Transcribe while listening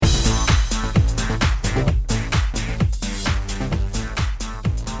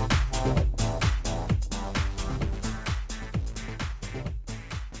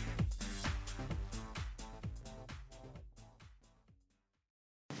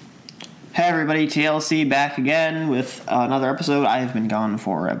Hey everybody, TLC back again with another episode. I have been gone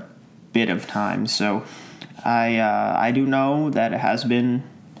for a bit of time, so I do know that it's been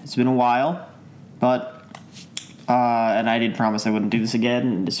a while, but and I did promise I wouldn't do this again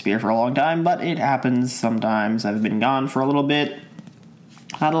and disappear for a long time, but it happens sometimes. I've been gone for a little bit,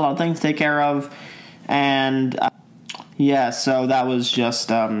 had a lot of things to take care of, and so that was just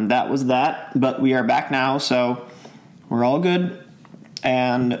that was that. But we are back now, so we're all good,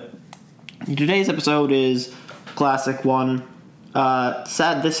 and today's episode is classic one.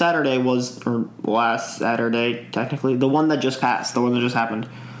 This Saturday last Saturday, technically, the one that just passed, the one that just happened,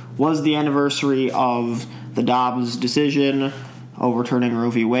 was the anniversary of the Dobbs decision, overturning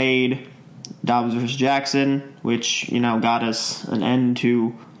Roe v. Wade, Dobbs versus Jackson, which, got us an end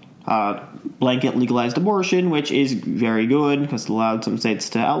to blanket legalized abortion, which is very good, because it allowed some states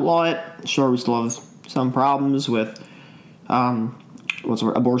to outlaw it. Sure, we still have some problems with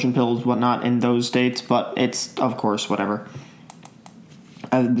abortion pills, whatnot, in those states, but it's, of course, whatever.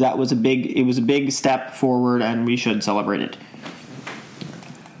 It was a big step forward, and we should celebrate it.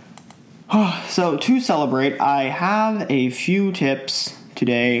 So, to celebrate, I have a few tips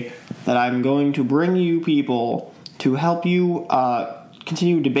today that I'm going to bring you people to help you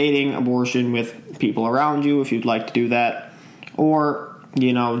continue debating abortion with people around you, if you'd like to do that, or,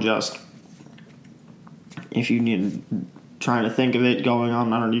 just if you need trying to think of it going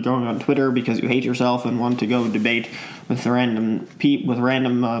on Twitter because you hate yourself and want to go debate with random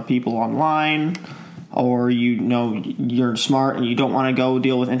people online, or you're smart and you don't want to go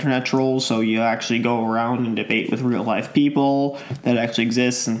deal with internet trolls, so you actually go around and debate with real life people that actually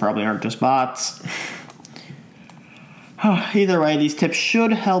exist and probably aren't just bots. Either way, these tips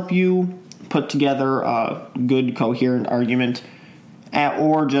should help you put together a good, coherent argument,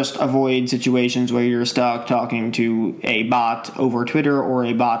 or just avoid situations where you're stuck talking to a bot over Twitter or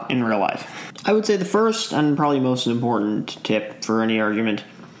a bot in real life. I would say the first and probably most important tip for any argument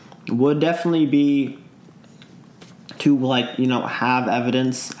would definitely be to, have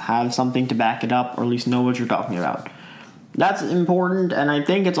evidence, have something to back it up, or at least know what you're talking about. That's important, and I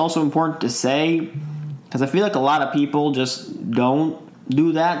think it's also important to say, because I feel like a lot of people just don't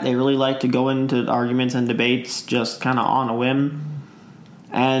do that. They really like to go into arguments and debates just kind of on a whim.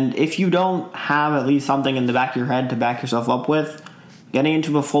 And if you don't have at least something in the back of your head to back yourself up with, getting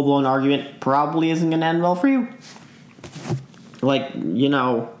into a full-blown argument probably isn't going to end well for you. It's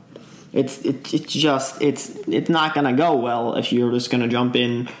not going to go well if you're just going to jump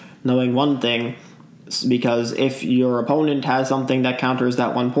in knowing one thing, because if your opponent has something that counters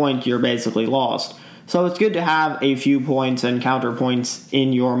that one point, you're basically lost. So it's good to have a few points and counterpoints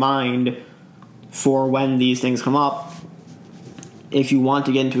in your mind for when these things come up, if you want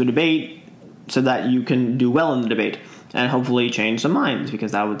to get into a debate, so that you can do well in the debate and hopefully change some minds,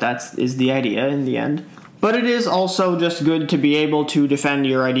 because that is the idea in the end. But it is also just good to be able to defend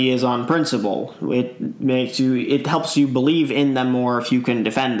your ideas on principle. It helps you believe in them more if you can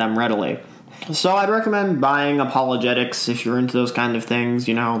defend them readily. So I'd recommend buying apologetics if you're into those kind of things.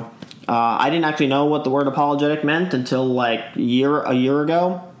 I didn't actually know what the word apologetic meant until a year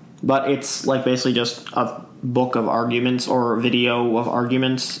ago, but it's basically just a book of arguments or video of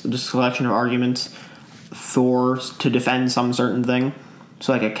arguments, just a collection of arguments to defend some certain thing.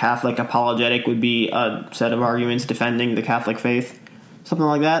 So a Catholic apologetic would be a set of arguments defending the Catholic faith, something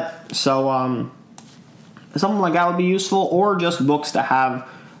like that. So something like that would be useful, or just books to have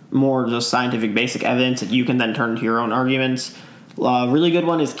more just scientific basic evidence that you can then turn to your own arguments. A really good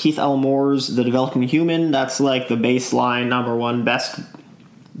one is Keith L. Moore's The Developing Human. That's the baseline number one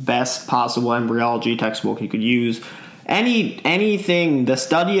best possible embryology textbook you could use. Anything, the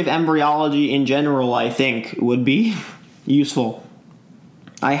study of embryology in general, I think, would be useful.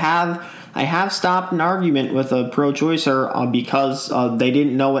 I have stopped an argument with a pro-choicer because they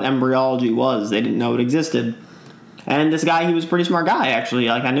didn't know what embryology was. They didn't know it existed. And this guy, he was a pretty smart guy, actually.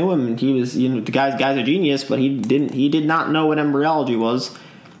 I knew him, and he was, the guy's a genius, but he did not know what embryology was.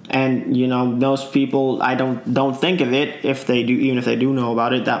 And, most people, I don't think of it if they do, even if they do know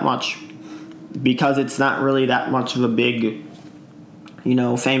about it that much, because it's not really that much of a big,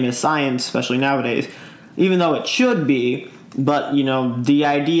 famous science, especially nowadays, even though it should be. But, the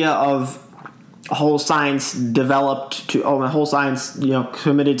idea of a whole science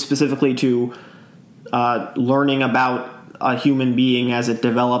committed specifically to learning about a human being as it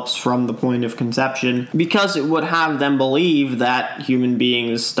develops from the point of conception, because it would have them believe that human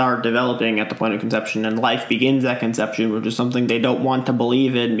beings start developing at the point of conception and life begins at conception, which is something they don't want to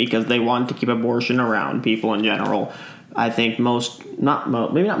believe in because they want to keep abortion around people in general. I think maybe not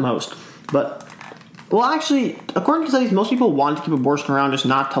most, but Well, actually, according to studies, most people want to keep abortion around, just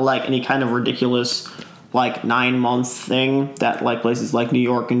not to, like, any kind of ridiculous, like, 9-month thing that, like, places like New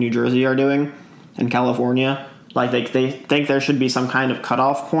York and New Jersey are doing, and California. Like, they think there should be some kind of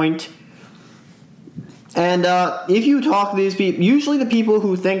cutoff point. And if you talk to these people, usually the people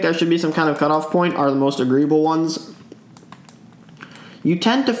who think there should be some kind of cutoff point are the most agreeable ones. You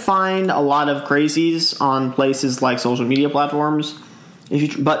tend to find a lot of crazies on places like social media platforms.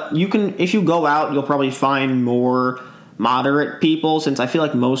 If you go out, you'll probably find more moderate people, since I feel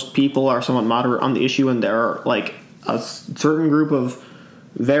like most people are somewhat moderate on the issue, and there are, like, a certain group of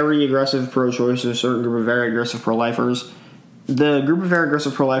very aggressive pro-choicers, a certain group of very aggressive pro-lifers. The group of very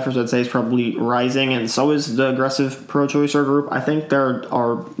aggressive pro-lifers, I'd say, is probably rising, and so is the aggressive pro-choicer group. I think there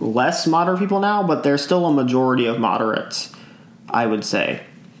are less moderate people now, but there's still a majority of moderates, I would say.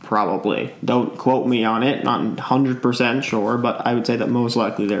 Probably. Don't quote me on it, not 100% sure, but I would say that most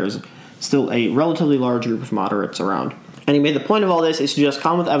likely there's still a relatively large group of moderates around. Anyway, the point of all this is to just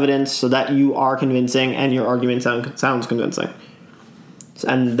come with evidence so that you are convincing and your argument sounds convincing.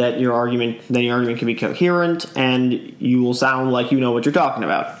 And that your argument can be coherent and you will sound like you know what you're talking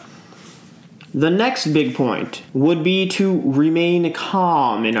about. The next big point would be to remain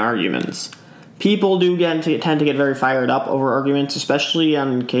calm in arguments. People do tend to get very fired up over arguments, especially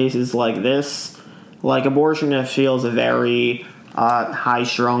on cases like this. Like, abortion feels a very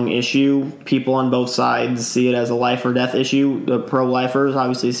high-strung issue. People on both sides see it as a life or death issue. The pro-lifers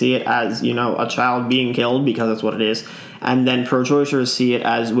obviously see it as, a child being killed, because that's what it is. And then pro-choicers see it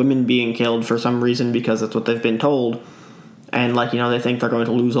as women being killed for some reason, because that's what they've been told. And, they think they're going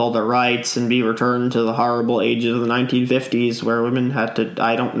to lose all their rights and be returned to the horrible ages of the 1950s, where women had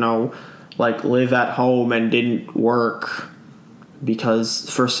to, live at home and didn't work, because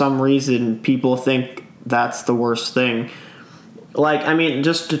for some reason people think that's the worst thing.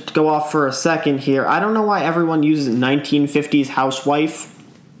 Just to go off for a second here, I don't know why everyone uses 1950s housewife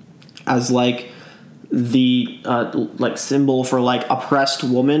as, the symbol for, oppressed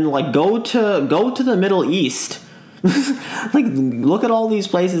woman. Go to the Middle East. Look at all these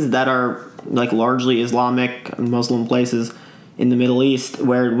places that are, largely Islamic and Muslim places in the Middle East,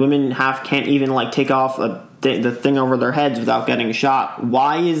 where women can't even take off the thing over their heads without getting shot.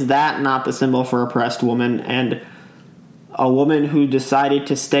 Why is that not the symbol for oppressed woman? And a woman who decided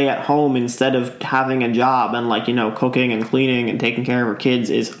to stay at home instead of having a job and cooking and cleaning and taking care of her kids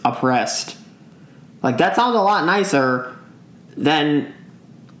is oppressed. That sounds a lot nicer than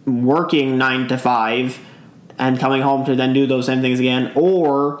working 9 to 5 and coming home to then do those same things again,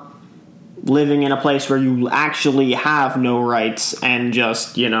 or living in a place where you actually have no rights and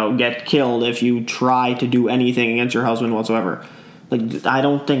just, get killed if you try to do anything against your husband whatsoever. I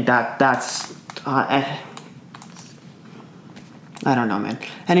don't think that's... I don't know, man.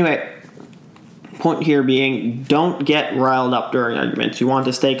 Anyway, point here being, don't get riled up during arguments. You want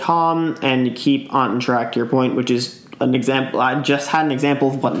to stay calm and keep on track to your point, which is an example. I just had an example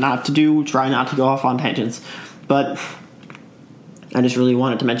of what not to do. Try not to go off on tangents. But I just really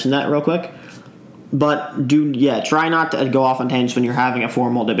wanted to mention that real quick. But try not to go off on tangents when you're having a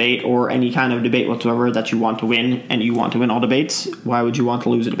formal debate or any kind of debate whatsoever that you want to win, and you want to win all debates. Why would you want to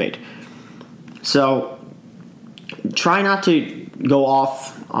lose a debate? So try not to go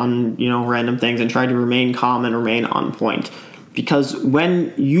off on, random things, and try to remain calm and remain on point. Because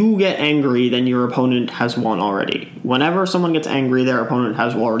when you get angry, then your opponent has won already. Whenever someone gets angry, their opponent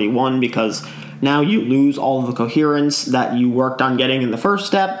has already won, because now you lose all of the coherence that you worked on getting in the first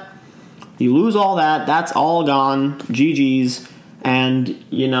step. You lose all that. That's all gone. GG's. And,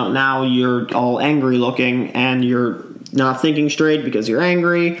 now you're all angry looking, and you're not thinking straight because you're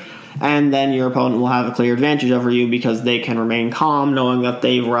angry. And then your opponent will have a clear advantage over you because they can remain calm knowing that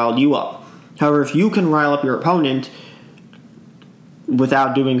they've riled you up. However, if you can rile up your opponent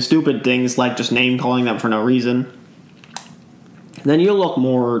without doing stupid things like just name-calling them for no reason, then you'll look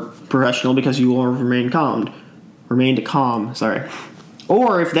more professional because you will have remained calm.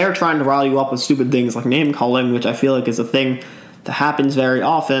 Or if they're trying to rile you up with stupid things like name-calling, which I feel like is a thing that happens very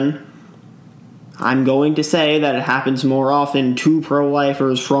often, I'm going to say that it happens more often to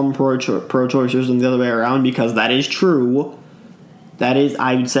pro-lifers from pro-choicers than the other way around, because that is true. That is,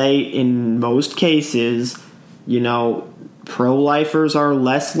 I would say, in most cases, pro-lifers are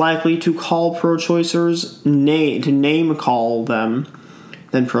less likely to call pro-choicers, to name-call them,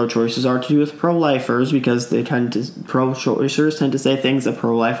 than pro-choicers are to do with pro-lifers, because pro-choicers tend to say things that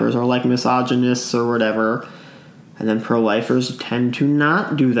pro-lifers are misogynists or whatever, and then pro-lifers tend to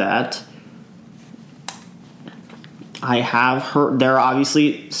not do that. I have heard there are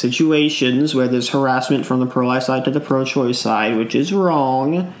obviously situations where there's harassment from the pro-life side to the pro-choice side, which is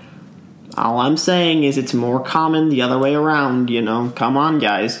wrong, All I'm saying is it's more common the other way around, Come on,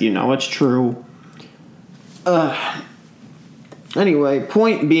 guys, it's true. Anyway,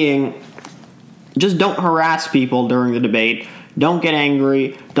 point being, just don't harass people during the debate. Don't get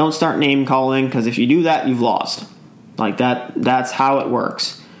angry. Don't start name-calling, because if you do that, you've lost. Like, that's how it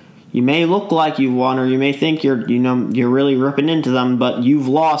works. You may look like you won, or you may think you're really ripping into them, but you've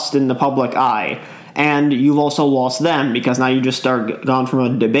lost in the public eye. And you've also lost them, because now you just gone from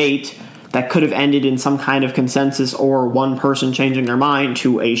a debate that could have ended in some kind of consensus or one person changing their mind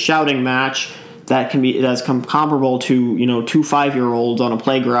to a shouting match that's comparable to, 2 5-year-olds on a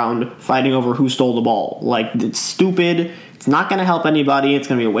playground fighting over who stole the ball. Like, it's stupid. It's not going to help anybody. It's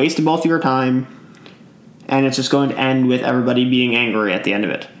going to be a waste of both of your time. And it's just going to end with everybody being angry at the end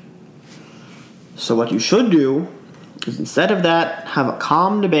of it. So what you should do is, instead of that, have a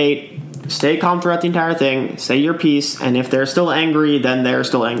calm debate. Stay calm throughout the entire thing. Say your piece. And if they're still angry, then they're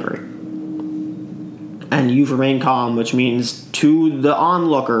still angry. And you've remained calm, which means to the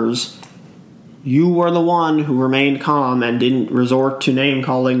onlookers, you were the one who remained calm and didn't resort to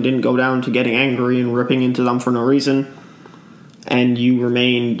name-calling, didn't go down to getting angry and ripping into them for no reason. And you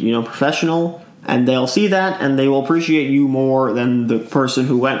remained, professional, and they'll see that, and they will appreciate you more than the person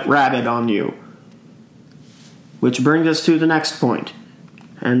who went rabid on you. Which brings us to the next point,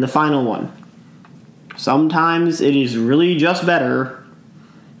 and the final one. Sometimes it is really just better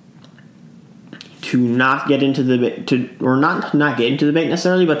to not get into the debate, or not get into the debate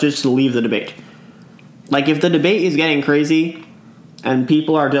necessarily, but just to leave the debate. Like, if the debate is getting crazy, and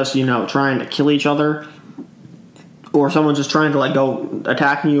people are just, trying to kill each other, or someone's just trying to, go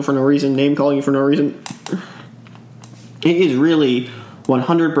attacking you for no reason, name-calling you for no reason, it is really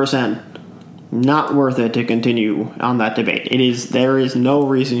 100% not worth it to continue on that debate. There is no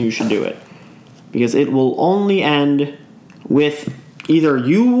reason you should do it. Because it will only end with either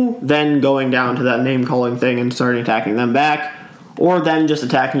you then going down to that name-calling thing and starting attacking them back, or them just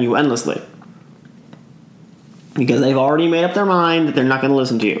attacking you endlessly. Because they've already made up their mind that they're not going to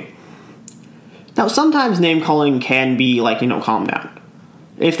listen to you. Now, sometimes name-calling can be, calm down.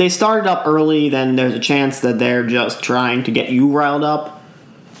 If they started up early, then there's a chance that they're just trying to get you riled up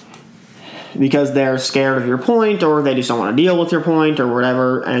because they're scared of your point, or they just don't want to deal with your point, or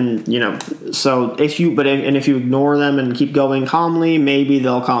whatever, and, so if you ignore them and keep going calmly, maybe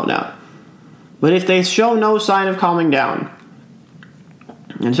they'll calm down. But if they show no sign of calming down,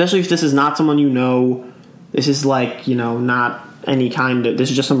 and especially if this is not someone this is not any kind of, this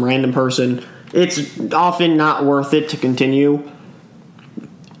is just some random person, it's often not worth it to continue.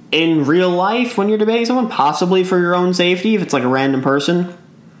 In real life, when you're debating someone, possibly for your own safety, if it's a random person.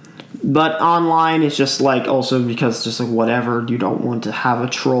 But online, it's just also because just whatever, you don't want to have a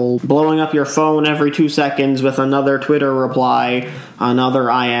troll blowing up your phone every 2 seconds with another Twitter reply, another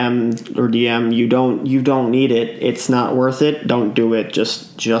IM or DM. You don't need it. It's not worth it. Don't do it.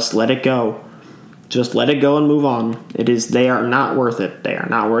 Just let it go. Just let it go and move on. They are not worth it. They are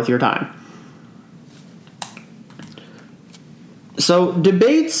not worth your time. So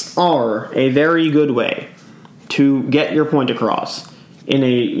debates are a very good way to get your point across. In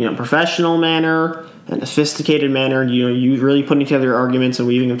a professional manner, a sophisticated manner, you really putting together your arguments and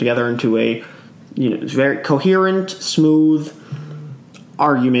weaving them together into a very coherent, smooth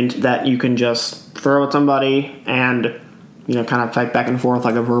argument that you can just throw at somebody and kind of fight back and forth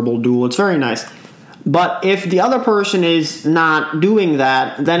like a verbal duel. It's very nice. But if the other person is not doing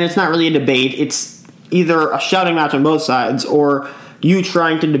that, then it's not really a debate. It's either a shouting match on both sides, or you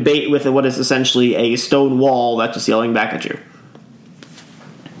trying to debate with what is essentially a stone wall that's just yelling back at you.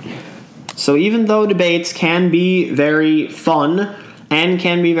 So even though debates can be very fun and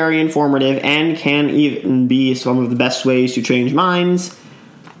can be very informative and can even be some of the best ways to change minds,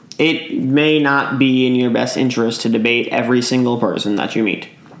 it may not be in your best interest to debate every single person that you meet.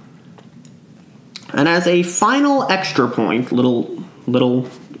 And as a final extra point, little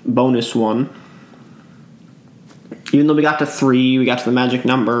bonus one, even though we got to 3, we got to the magic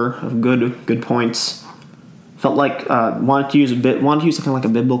number of good points. Felt like wanted to use something like a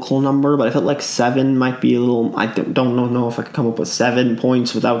biblical number, but I felt like 7 might be a little. I don't know if I could come up with 7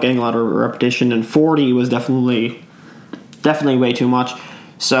 points without getting a lot of repetition, and 40 was definitely way too much.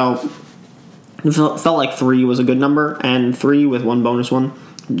 So it felt like 3 was a good number, and 3 with one bonus one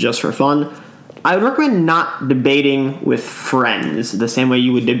just for fun. I would recommend not debating with friends the same way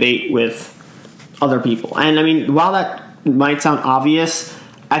you would debate with other people. And I mean, while that might sound obvious,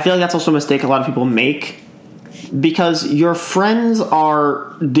 I feel like that's also a mistake a lot of people make. Because your friends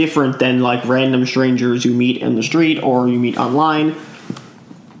are different than random strangers you meet in the street or you meet online.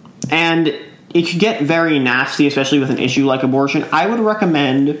 And it could get very nasty, especially with an issue like abortion. I would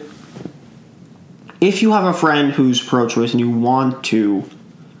recommend if you have a friend who's pro-choice and you want to,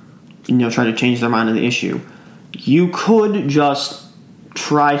 try to change their mind on the issue, you could just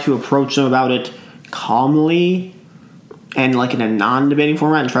try to approach them about it calmly and like in a non-debating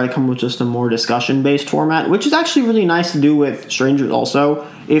format and try to come up with just a more discussion-based format, which is actually really nice to do with strangers also.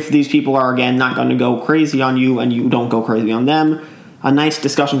 If these people are, again, not going to go crazy on you and you don't go crazy on them, a nice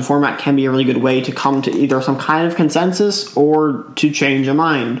discussion format can be a really good way to come to either some kind of consensus or to change a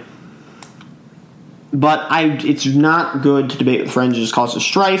mind. But it's not good to debate with friends. It just causes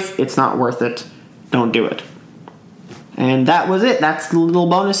strife. It's not worth it. Don't do it. And that was it. That's the little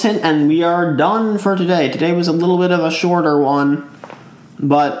bonus hint, and we are done for today. Today was a little bit of a shorter one,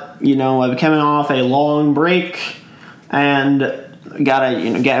 but, I'm coming off a long break, and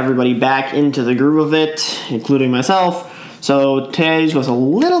gotta, get everybody back into the groove of it, including myself. So today's was a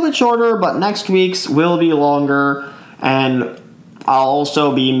little bit shorter, but next week's will be longer, and I'll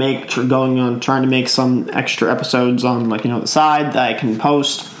also be trying to make some extra episodes on, the side that I can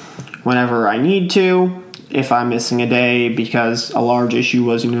post whenever I need to. If I'm missing a day, because a large issue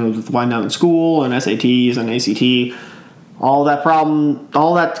was, with winding down in school and SATs and ACT, all that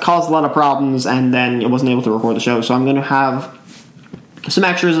caused a lot of problems, and then I wasn't able to record the show. So I'm going to have some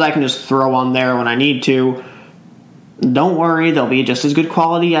extras that I can just throw on there when I need to. Don't worry, they'll be just as good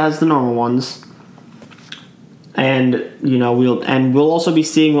quality as the normal ones. And, we'll also be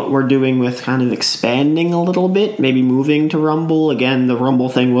seeing what we're doing with kind of expanding a little bit, maybe moving to Rumble. Again, the Rumble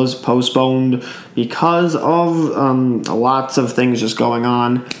thing was postponed because of lots of things just going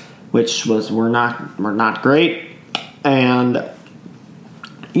on, which were not great. And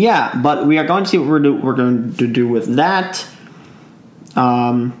yeah, but we are going to see what we're going to do with that.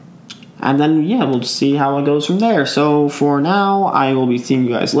 And then, we'll just see how it goes from there. So for now, I will be seeing you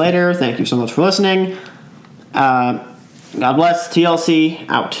guys later. Thank you so much for listening. God bless. TLC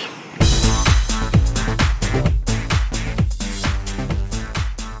out.